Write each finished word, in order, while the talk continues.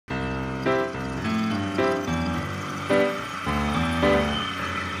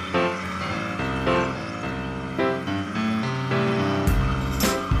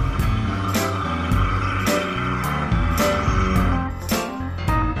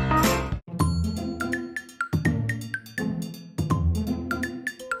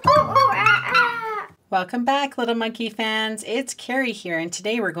Welcome back, Little Monkey fans. It's Carrie here, and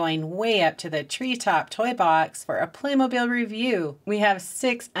today we're going way up to the Treetop Toy Box for a Playmobil review. We have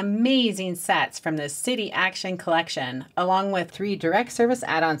 6 amazing sets from the City Action collection, along with 3 direct service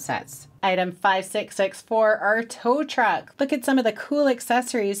add-on sets. Item 5664, our tow truck. Look at some of the cool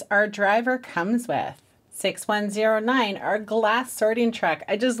accessories our driver comes with. 6109, our glass sorting truck.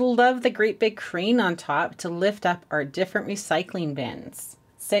 I just love the great big crane on top to lift up our different recycling bins.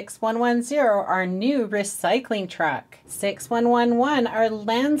 6110, our new recycling truck. 6111, our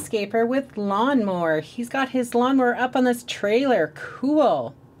Lanscaper with Lawn Mower. He's got his lawnmower up on this trailer.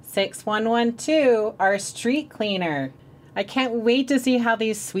 Cool. 6112, our street cleaner. I can't wait to see how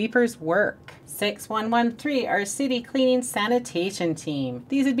these sweepers work. 6113, our city cleaning sanitation team.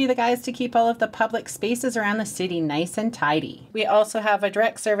 These would be the guys to keep all of the public spaces around the city nice and tidy. We also have a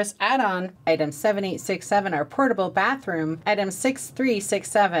direct service add-on, item 7867, our portable bathroom, item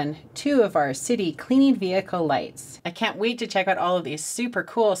 6367, 2 of our city cleaning vehicle lights. I can't wait to check out all of these super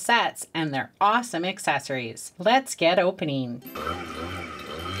cool sets and their awesome accessories. Let's get opening.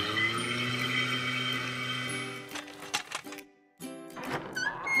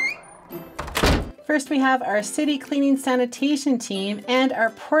 First, we have our city cleaning sanitation team and our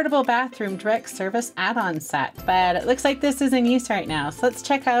portable bathroom direct service add-on set. But it looks like this is in use right now. So let's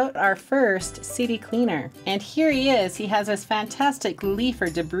check out our first city cleaner. And here he is. He has this fantastic leaf or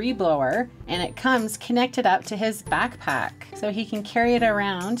debris blower, and it comes connected up to his backpack. So he can carry it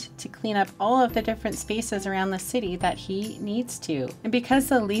around to clean up all of the different spaces around the city that he needs to. And because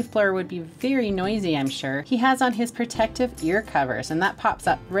the leaf blower would be very noisy, I'm sure, he has on his protective ear covers, and that pops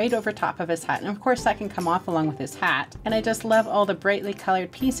up right over top of his hat. And of course, that can come off along with his hat. And I just love all the brightly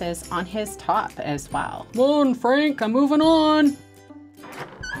colored pieces on his top as well. Come on, Frank, I'm moving on.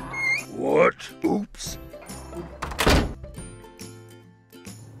 What? Oops.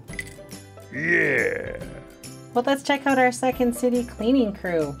 Yeah. Well, let's check out our second city cleaning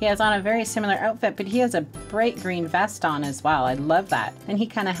crew. He has on a very similar outfit, but he has a bright green vest on as well. I love that. And he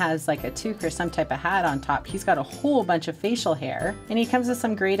kind of has like a toque or some type of hat on top. He's got a whole bunch of facial hair, and he comes with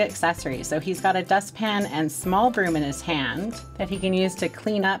some great accessories. So he's got a dustpan and small broom in his hand that he can use to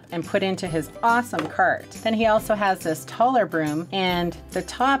clean up and put into his awesome cart. Then he also has this taller broom, and the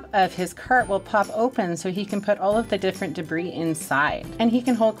top of his cart will pop open so he can put all of the different debris inside. And he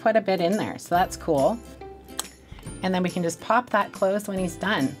can hold quite a bit in there, so that's cool. And then we can just pop that closed when he's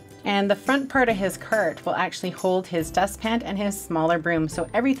done. And the front part of his cart will actually hold his dustpan and his smaller broom, so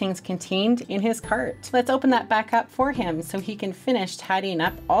everything's contained in his cart. Let's open that back up for him so he can finish tidying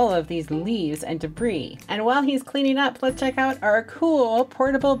up all of these leaves and debris. And while he's cleaning up, let's check out our cool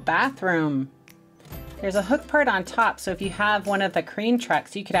portable bathroom. There's a hook part on top, so if you have one of the crane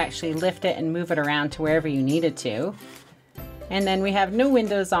trucks, you could actually lift it and move it around to wherever you needed to. And then we have no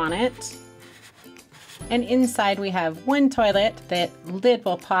windows on it. And inside we have one toilet, that lid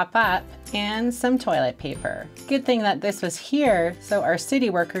will pop up, and some toilet paper. Good thing that this was here so our city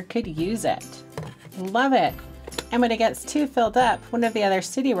worker could use it. Love it. And when it gets too filled up, one of the other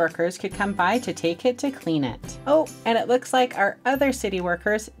city workers could come by to take it to clean it. Oh, and it looks like our other city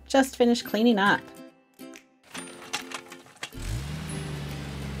workers just finished cleaning up.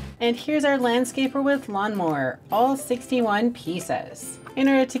 And here's our Lanscaper with Lawn Mower, all 61 pieces. In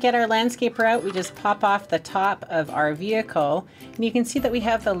order to get our Lanscaper out, we just pop off the top of our vehicle, and you can see that we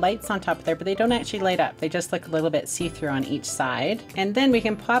have the lights on top there, but they don't actually light up. They just look a little bit see-through on each side. And then we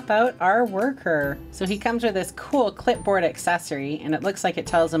can pop out our worker. So he comes with this cool clipboard accessory, and it looks like it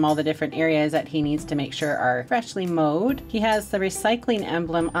tells him all the different areas that he needs to make sure are freshly mowed. He has the recycling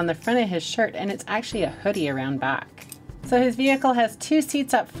emblem on the front of his shirt, and it's actually a hoodie around back. So his vehicle has 2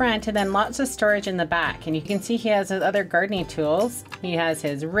 seats up front and then lots of storage in the back. And you can see he has his other gardening tools. He has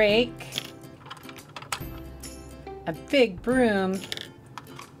his rake, a big broom,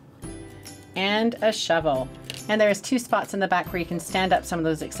 and a shovel. And there's 2 spots in the back where you can stand up some of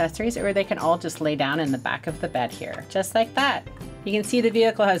those accessories, or they can all just lay down in the back of the bed here, just like that. You can see the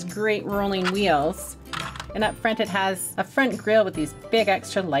vehicle has great rolling wheels. And up front it has a front grille with these big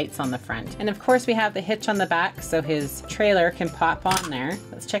extra lights on the front. And of course we have the hitch on the back so his trailer can pop on there.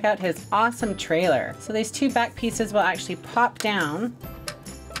 Let's check out his awesome trailer. So these 2 back pieces will actually pop down.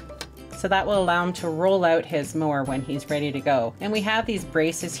 So that will allow him to roll out his mower when he's ready to go. And we have these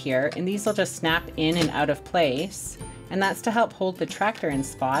braces here, and these will just snap in and out of place. And that's to help hold the tractor in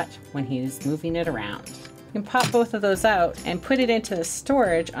spot when he's moving it around. You can pop both of those out and put it into the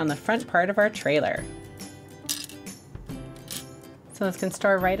storage on the front part of our trailer. So this can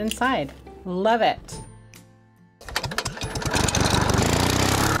store right inside. Love it.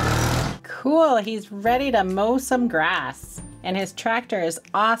 Cool, he's ready to mow some grass. And his tractor is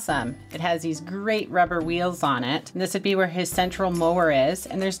awesome. It has these great rubber wheels on it. And this would be where his central mower is.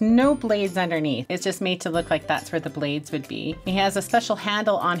 And there's no blades underneath. It's just made to look like that's where the blades would be. He has a special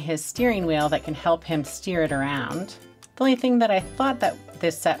handle on his steering wheel that can help him steer it around. The only thing that I thought that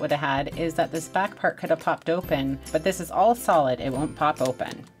this set would have had is that this back part could have popped open, but this is all solid, it won't pop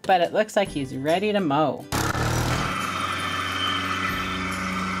open. But it looks like he's ready to mow.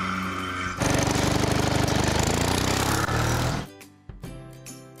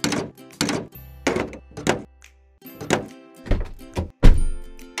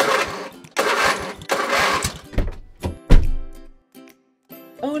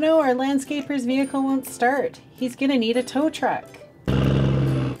 Oh no, our landscaper's vehicle won't start. He's gonna need a tow truck.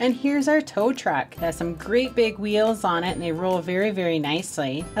 And here's our tow truck. It has some great big wheels on it and they roll very, very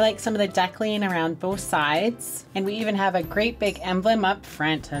nicely. I like some of the deckling around both sides. And we even have a great big emblem up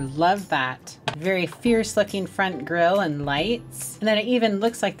front. I love that. Very fierce looking front grille and lights. And then it even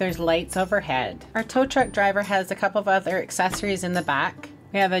looks like there's lights overhead. Our tow truck driver has a couple of other accessories in the back.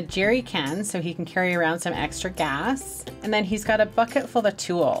 We have a jerry can so he can carry around some extra gas. And then he's got a bucket full of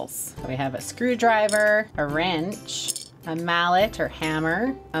tools. So we have a screwdriver, a wrench, a mallet or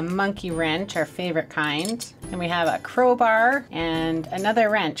hammer, a monkey wrench, our favorite kind. And we have a crowbar and another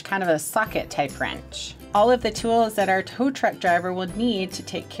wrench, kind of a socket type wrench. All of the tools that our tow truck driver will need to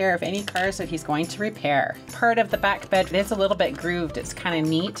take care of any cars that he's going to repair. Part of the back bed is a little bit grooved. It's kind of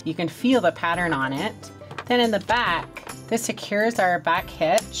neat. You can feel the pattern on it. Then in the back, this secures our back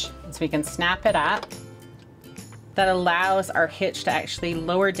hitch, so we can snap it up. That allows our hitch to actually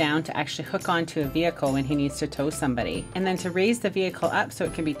lower down to actually hook onto a vehicle when he needs to tow somebody. And then to raise the vehicle up so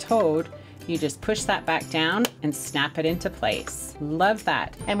it can be towed, you just push that back down and snap it into place. Love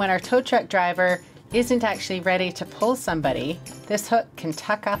that. And when our tow truck driver isn't actually ready to pull somebody, this hook can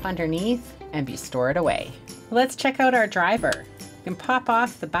tuck up underneath and be stored away. Let's check out our driver. You can pop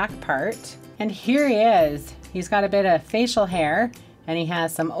off the back part. And here he is. He's got a bit of facial hair and he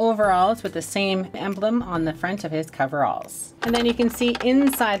has some overalls with the same emblem on the front of his coveralls. And then you can see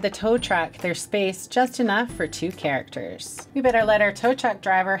inside the tow truck, there's space just enough for 2 characters. We better let our tow truck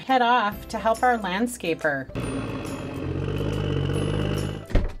driver head off to help our landscaper.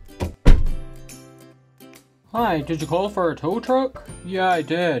 Hi, did you call for a tow truck? Yeah, I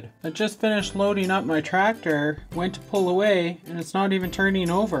did. I just finished loading up my tractor, went to pull away, and it's not even turning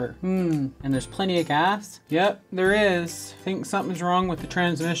over. And there's plenty of gas? Yep, there is. Think something's wrong with the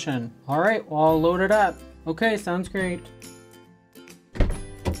transmission. Alright, well I'll load it up. Okay, sounds great.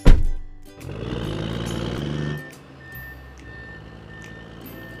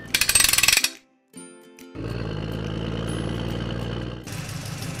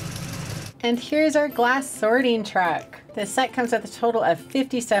 And here's our glass sorting truck. This set comes with a total of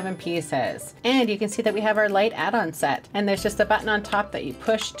 57 pieces. And you can see that we have our light add-on set. And there's just a button on top that you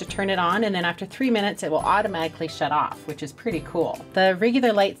push to turn it on, and then after 3 minutes it will automatically shut off, which is pretty cool. The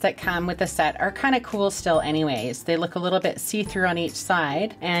regular lights that come with the set are kind of cool still anyways. They look a little bit see-through on each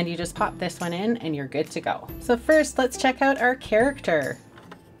side, and you just pop this one in and you're good to go. So first, let's check out our character.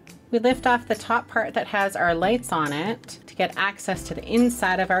 We lift off the top part that has our lights on it to get access to the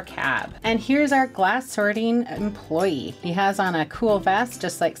inside of our cab. And here's our glass sorting employee. He has on a cool vest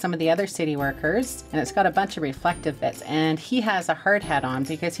just like some of the other city workers, and it's got a bunch of reflective bits, and he has a hard hat on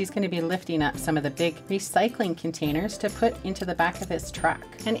because he's going to be lifting up some of the big recycling containers to put into the back of his truck.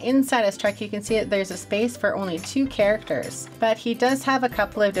 And inside his truck you can see that there's a space for only 2 characters, but he does have a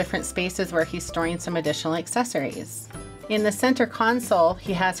couple of different spaces where he's storing some additional accessories. In the center console,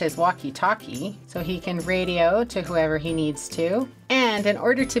 he has his walkie-talkie, so he can radio to whoever he needs to. And in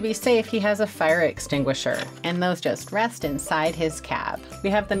order to be safe, he has a fire extinguisher, and those just rest inside his cab. We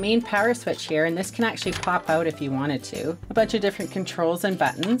have the main power switch here, and this can actually pop out if you wanted to. A bunch of different controls and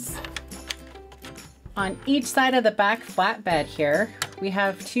buttons. On each side of the back flatbed here, we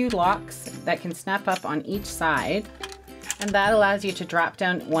have 2 locks that can snap up on each side. And that allows you to drop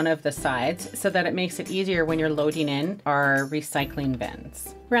down one of the sides so that it makes it easier when you're loading in our recycling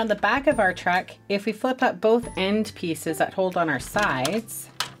bins. Around the back of our truck, if we flip up both end pieces that hold on our sides,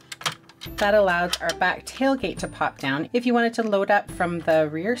 that allows our back tailgate to pop down if you wanted to load up from the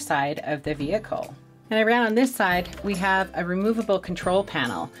rear side of the vehicle. And around on this side, we have a removable control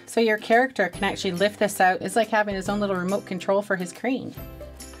panel. So your character can actually lift this out. It's like having his own little remote control for his crane.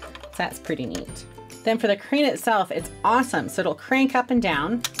 So that's pretty neat. Then for the crane itself, it's awesome. So it'll crank up and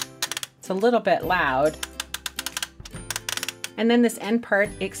down. It's a little bit loud. And then this end part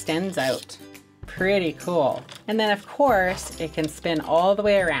extends out. Pretty cool. And then of course, it can spin all the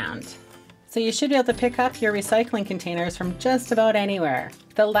way around. So you should be able to pick up your recycling containers from just about anywhere.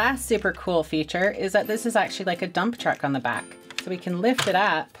 The last super cool feature is that this is actually like a dump truck on the back. So we can lift it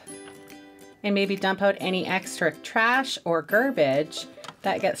up and maybe dump out any extra trash or garbage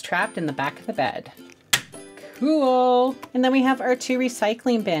that gets trapped in the back of the bed. Cool. And then we have our 2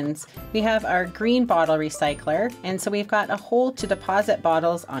 recycling bins. We have our green bottle recycler. And so we've got a hole to deposit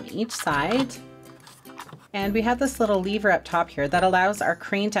bottles on each side. And we have this little lever up top here that allows our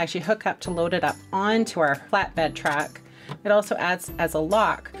crane to actually hook up to load it up onto our flatbed truck. It also adds as a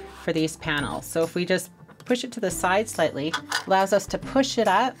lock for these panels. So if we just push it to the side slightly, it allows us to push it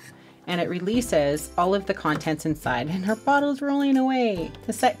up and it releases all of the contents inside and our bottle's rolling away.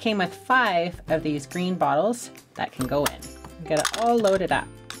 The set came with 5 of these green bottles that can go in. Get it all loaded up.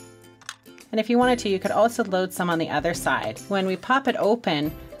 And if you wanted to, you could also load some on the other side. When we pop it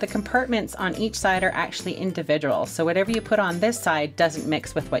open, the compartments on each side are actually individual. So whatever you put on this side doesn't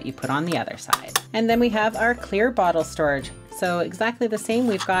mix with what you put on the other side. And then we have our clear bottle storage. So exactly the same,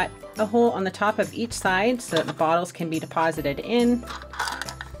 we've got a hole on the top of each side so that the bottles can be deposited in.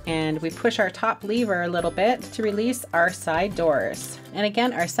 And we push our top lever a little bit to release our side doors. And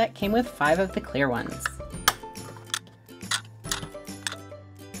again, our set came with 5 of the clear ones.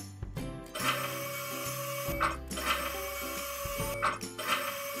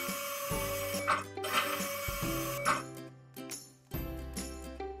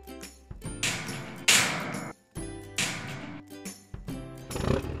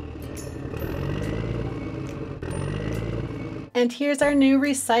 And here's our new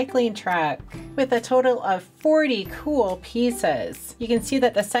recycling truck with a total of 40 cool pieces. You can see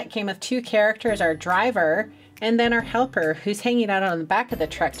that the set came with 2 characters, our driver and then our helper who's hanging out on the back of the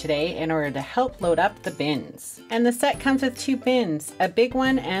truck today in order to help load up the bins. And the set comes with 2 bins, a big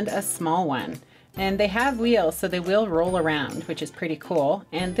one and a small one. And they have wheels, so they will roll around, which is pretty cool.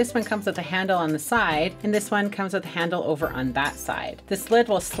 And this one comes with a handle on the side, and this one comes with a handle over on that side. This lid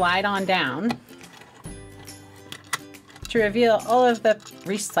will slide on down to reveal all of the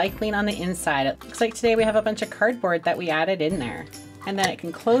recycling on the inside. It looks like today we have a bunch of cardboard that we added in there. And then it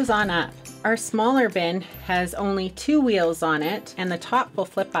can close on up. Our smaller bin has only 2 wheels on it and the top will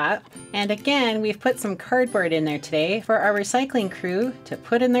flip up. And again, we've put some cardboard in there today for our recycling crew to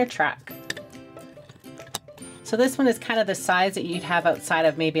put in their truck. So this one is kind of the size that you'd have outside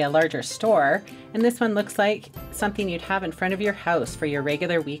of maybe a larger store. And this one looks like something you'd have in front of your house for your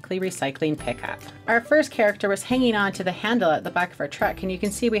regular weekly recycling pickup. Our first character was hanging on to the handle at the back of our truck, and you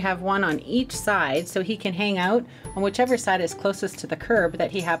can see we have one on each side so he can hang out on whichever side is closest to the curb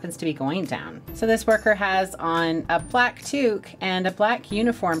that he happens to be going down. So this worker has on a black toque and a black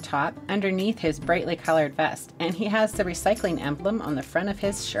uniform top underneath his brightly colored vest, and he has the recycling emblem on the front of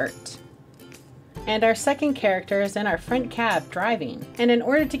his shirt. And our second character is in our front cab driving. And in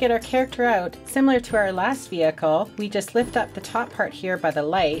order to get our character out, similar to our last vehicle, we just lift up the top part here by the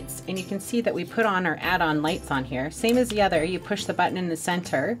lights, and you can see that we put on our add-on lights on here. Same as the other, you push the button in the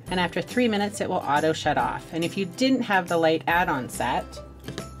center, and after 3 minutes it will auto shut off. And if you didn't have the light add-on set,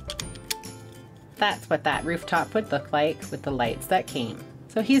 that's what that rooftop would look like with the lights that came.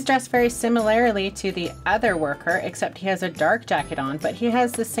 So he's dressed very similarly to the other worker, except he has a dark jacket on, but he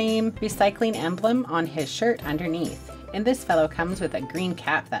has the same recycling emblem on his shirt underneath. And this fellow comes with a green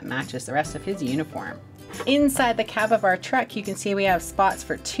cap that matches the rest of his uniform. Inside the cab of our truck, you can see we have spots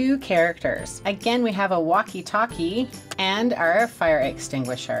for 2 characters. Again, we have a walkie-talkie and our fire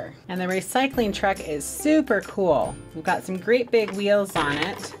extinguisher. And the recycling truck is super cool. We've got some great big wheels on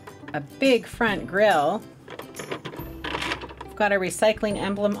it, a big front grille, got a recycling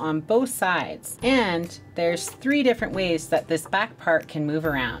emblem on both sides, and there's 3 different ways that this back part can move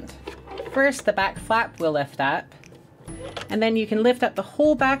around. First, the back flap will lift up, and then you can lift up the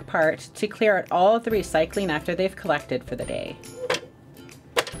whole back part to clear out all of the recycling after they've collected for the day.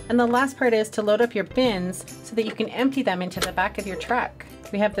 And the last part is to load up your bins so that you can empty them into the back of your truck.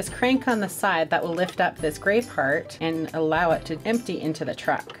 We have this crank on the side that will lift up this gray part and allow it to empty into the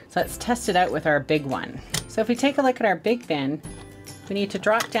truck. So let's test it out with our big one. So if we take a look at our big bin, we need to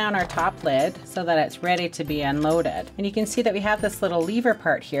drop down our top lid so that it's ready to be unloaded. And you can see that we have this little lever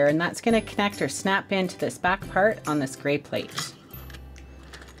part here, and that's going to connect or snap into this back part on this gray plate.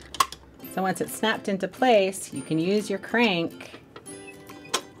 So once it's snapped into place, you can use your crank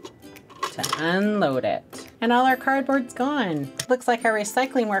to unload it. And all our cardboard's gone. Looks like our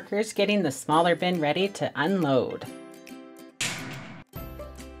recycling worker's getting the smaller bin ready to unload.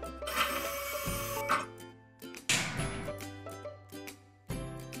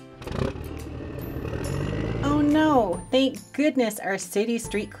 Oh no, thank goodness our city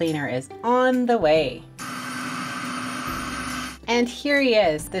street cleaner is on the way. And here he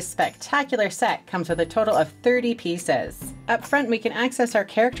is. This spectacular set comes with a total of 30 pieces. Up front, we can access our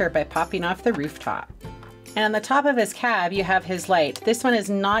character by popping off the rooftop. And on the top of his cab, you have his light. This one is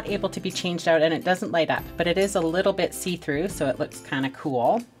not able to be changed out and it doesn't light up, but it is a little bit see-through, so it looks kind of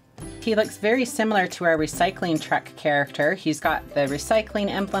cool. He looks very similar to our recycling truck character. He's got the recycling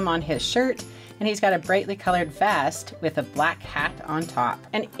emblem on his shirt, and he's got a brightly colored vest with a black hat on top.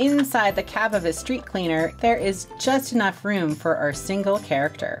 And inside the cab of his street cleaner, there is just enough room for our single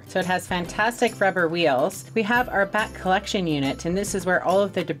character. So it has fantastic rubber wheels. We have our back collection unit, and this is where all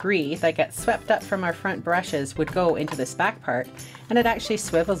of the debris that gets swept up from our front brushes would go into this back part, and it actually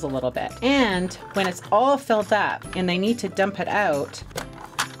swivels a little bit. And when it's all filled up and they need to dump it out,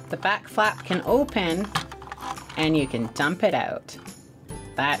 the back flap can open and you can dump it out.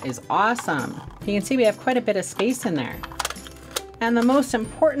 That is awesome. You can see we have quite a bit of space in there. And the most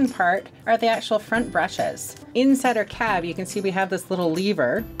important part are the actual front brushes. Inside our cab, you can see we have this little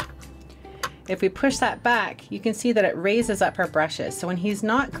lever. If we push that back, you can see that it raises up our brushes. So when he's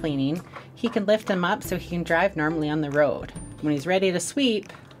not cleaning, he can lift them up so he can drive normally on the road. When he's ready to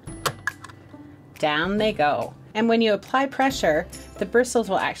sweep, down they go. And when you apply pressure, the bristles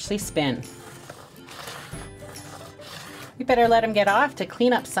will actually spin. We better let him get off to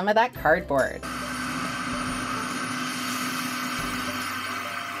clean up some of that cardboard.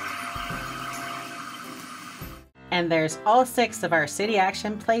 And there's all 6 of our City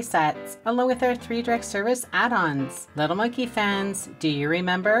Action play sets, along with our 3 direct service add-ons. Little Monkey fans, do you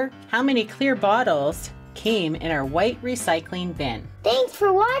remember? How many clear bottles came in our white recycling bin? Thanks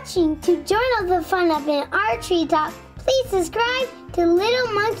for watching. To join all the fun up in our treetop, please subscribe to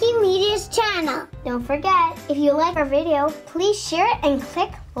Little Monkey Media's channel. Don't forget, if you like our video, please share it and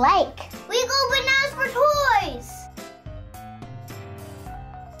click like. We go bananas for toys!